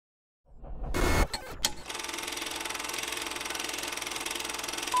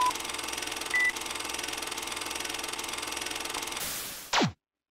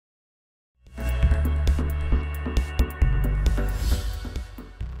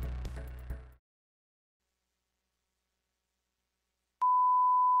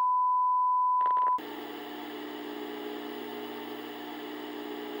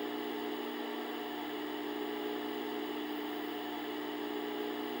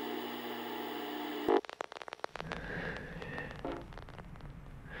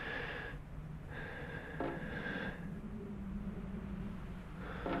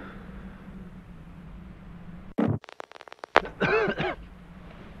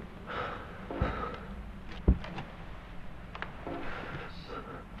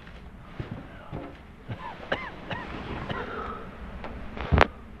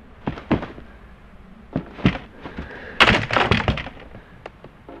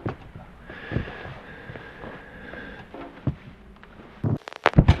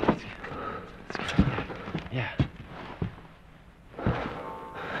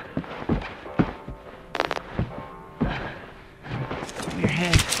Your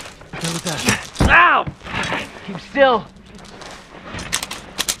hand. Go with us. Ow! Keep still.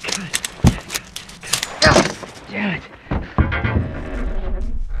 Damn it.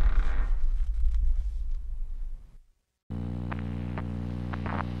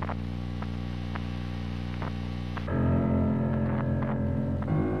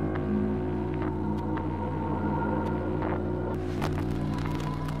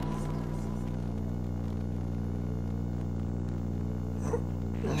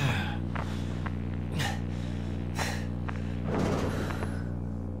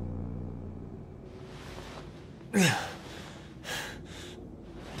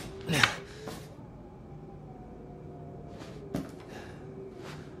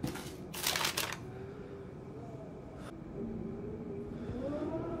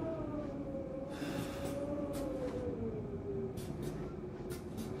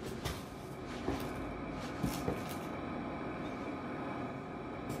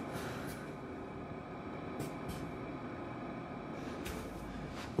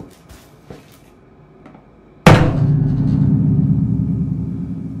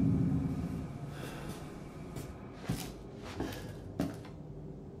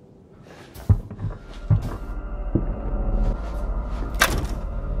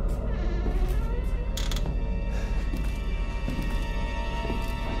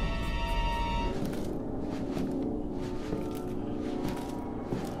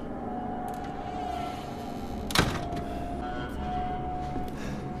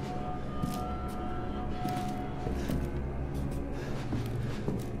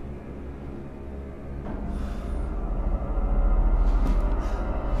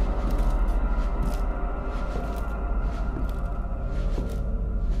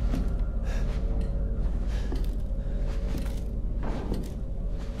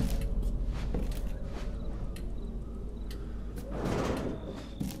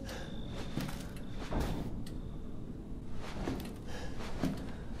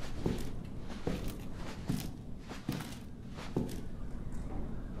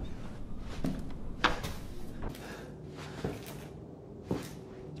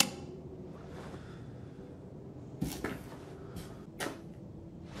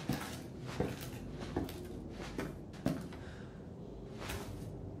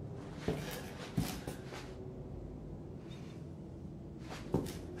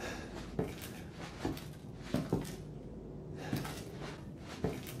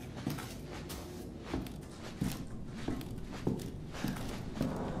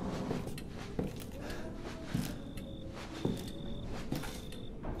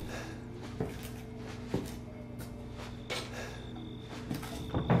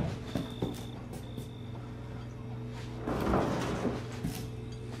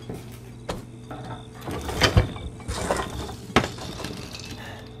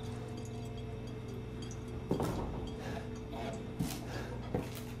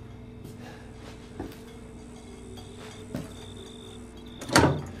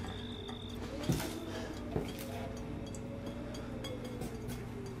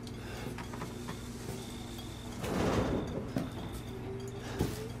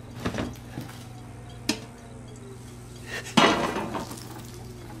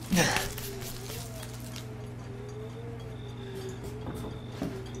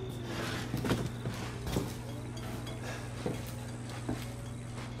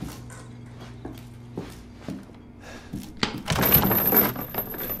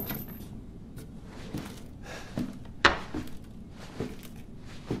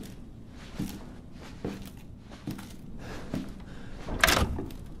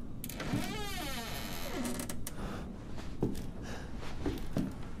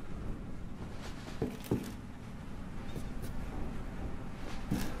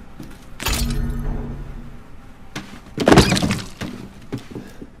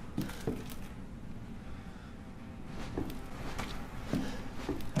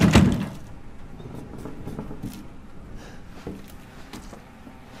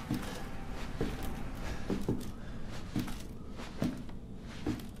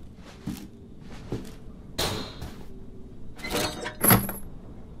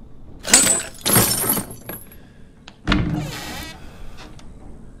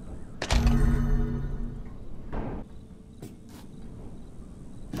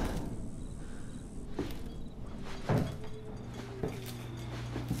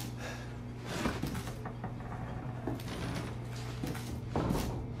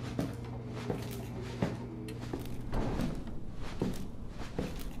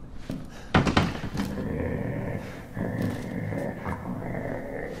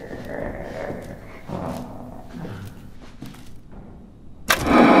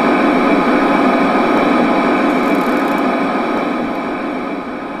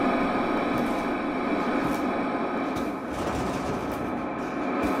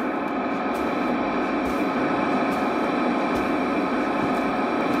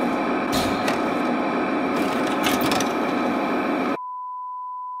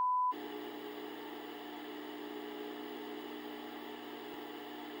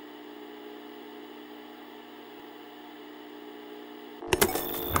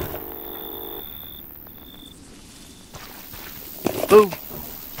 Boo.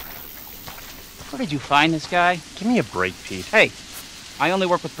 Where did you find this guy? Give me a break, Pete. Hey, I only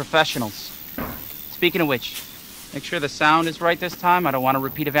work with professionals. Speaking of which, make sure the sound is right this time. I don't want a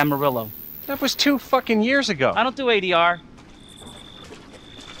repeat of Amarillo. That was 2 fucking years ago. I don't do ADR.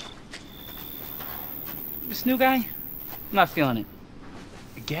 This new guy? I'm not feeling it.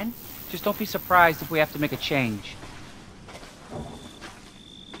 Again? Just don't be surprised if we have to make a change.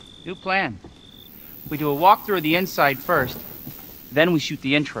 New plan. We do a walkthrough of the inside first, then we shoot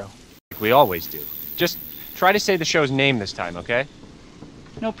the intro. Like we always do. Just try to say the show's name this time, okay?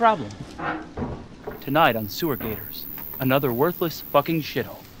 No problem. Tonight on Sewer Gators, another worthless fucking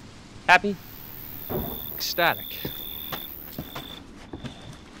shithole. Happy? Ecstatic.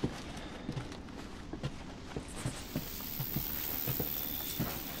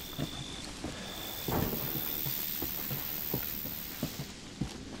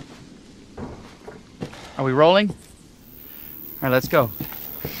 Are we rolling? All right, let's go.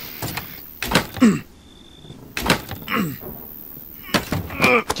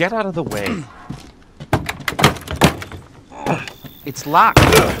 Get out of the way. It's locked.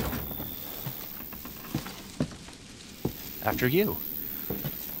 After you.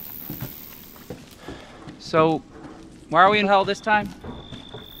 So, why are we in hell this time?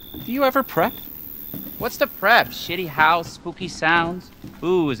 Do you ever prep? What's the prep? Shitty house, spooky sounds?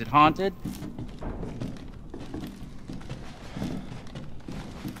 Ooh, is it haunted?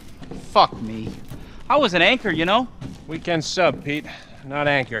 Fuck me. I was an anchor, you know? Weekend sub, Pete. Not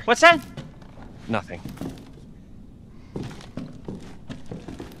anchor. What's that? Nothing.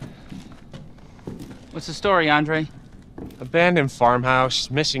 What's the story, Andre? Abandoned farmhouse,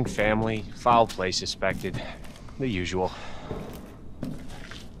 missing family, foul play suspected. The usual.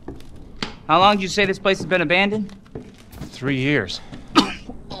 How long did you say this place has been abandoned? 3 years.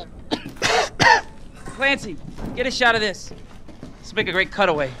 Clancy, get a shot of this. Let's make a great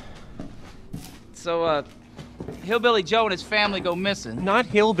cutaway. So, Hillbilly Joe and his family go missing. Not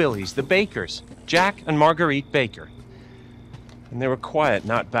hillbillies, the Bakers. Jack and Marguerite Baker. And they were quiet,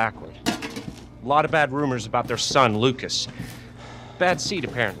 not backward. A lot of bad rumors about their son, Lucas. Bad seed,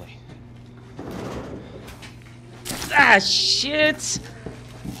 apparently. Ah, shit!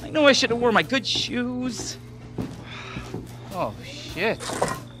 I know I should have worn my good shoes. Oh, shit.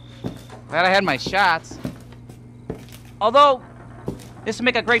 Glad I had my shots. Although, this would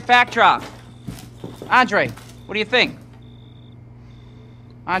make a great backdrop. Andre, what do you think?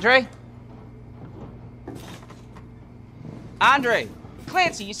 Andre? Andre!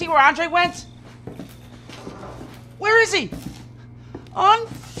 Clancy, you see where Andre went? Where is he?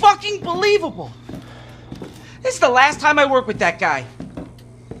 Unfucking believable! This is the last time I work with that guy.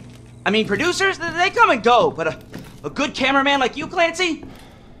 I mean, producers, they come and go, but a good cameraman like you, Clancy,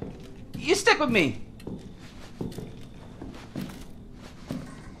 you stick with me.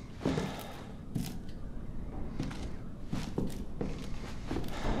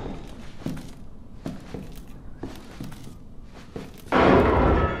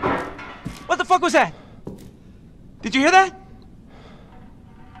 What the fuck was that? Did you hear that?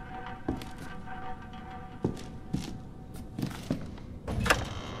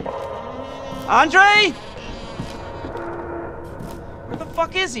 Andre? Where the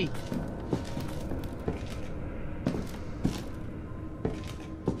fuck is he?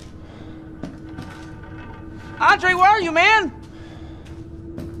 Andre, where are you, man?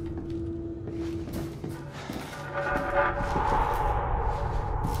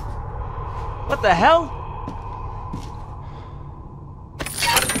 What the hell?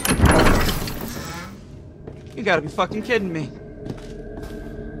 You gotta be fucking kidding me.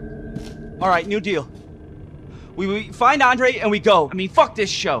 All right, new deal. We find Andre and we go. I mean, fuck this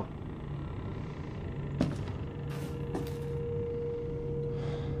show.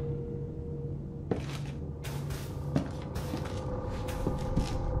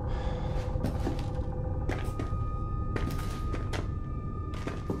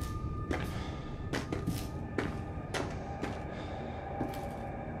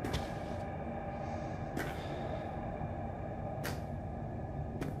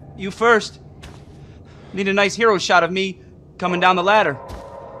 You first. Need a nice hero shot of me coming down the ladder.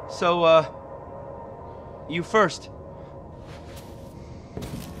 So, you first.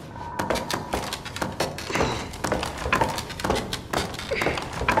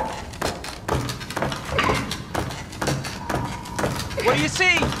 What do you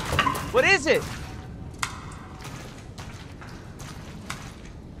see? What is it?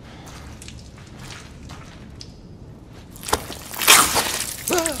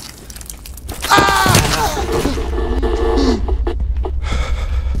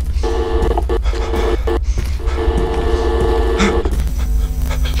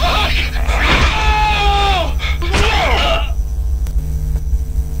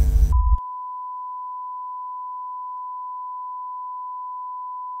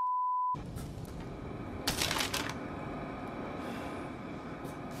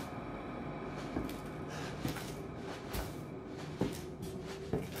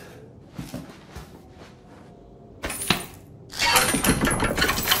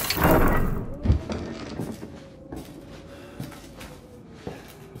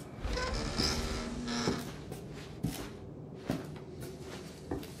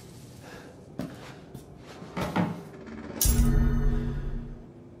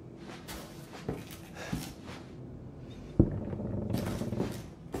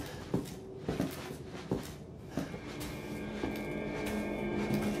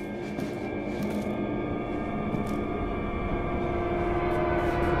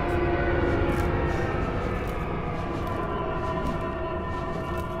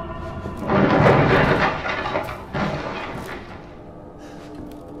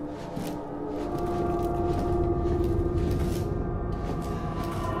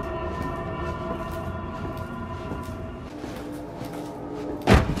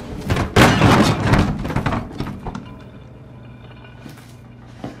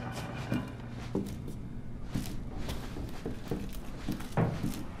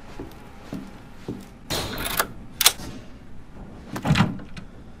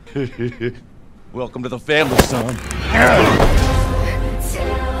 Welcome to the family, son.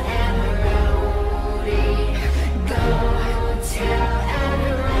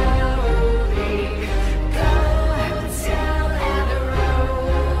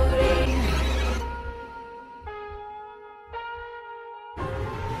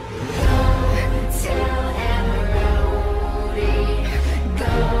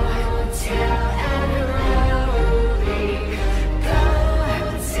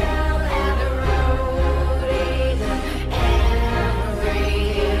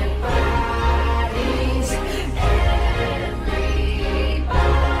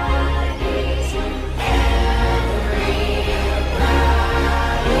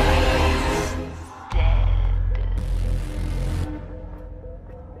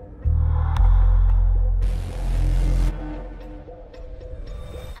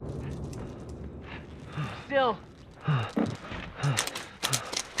 Still.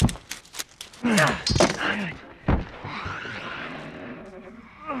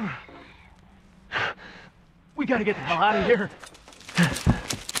 We gotta get the hell out of here.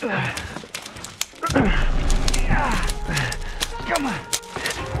 Come on.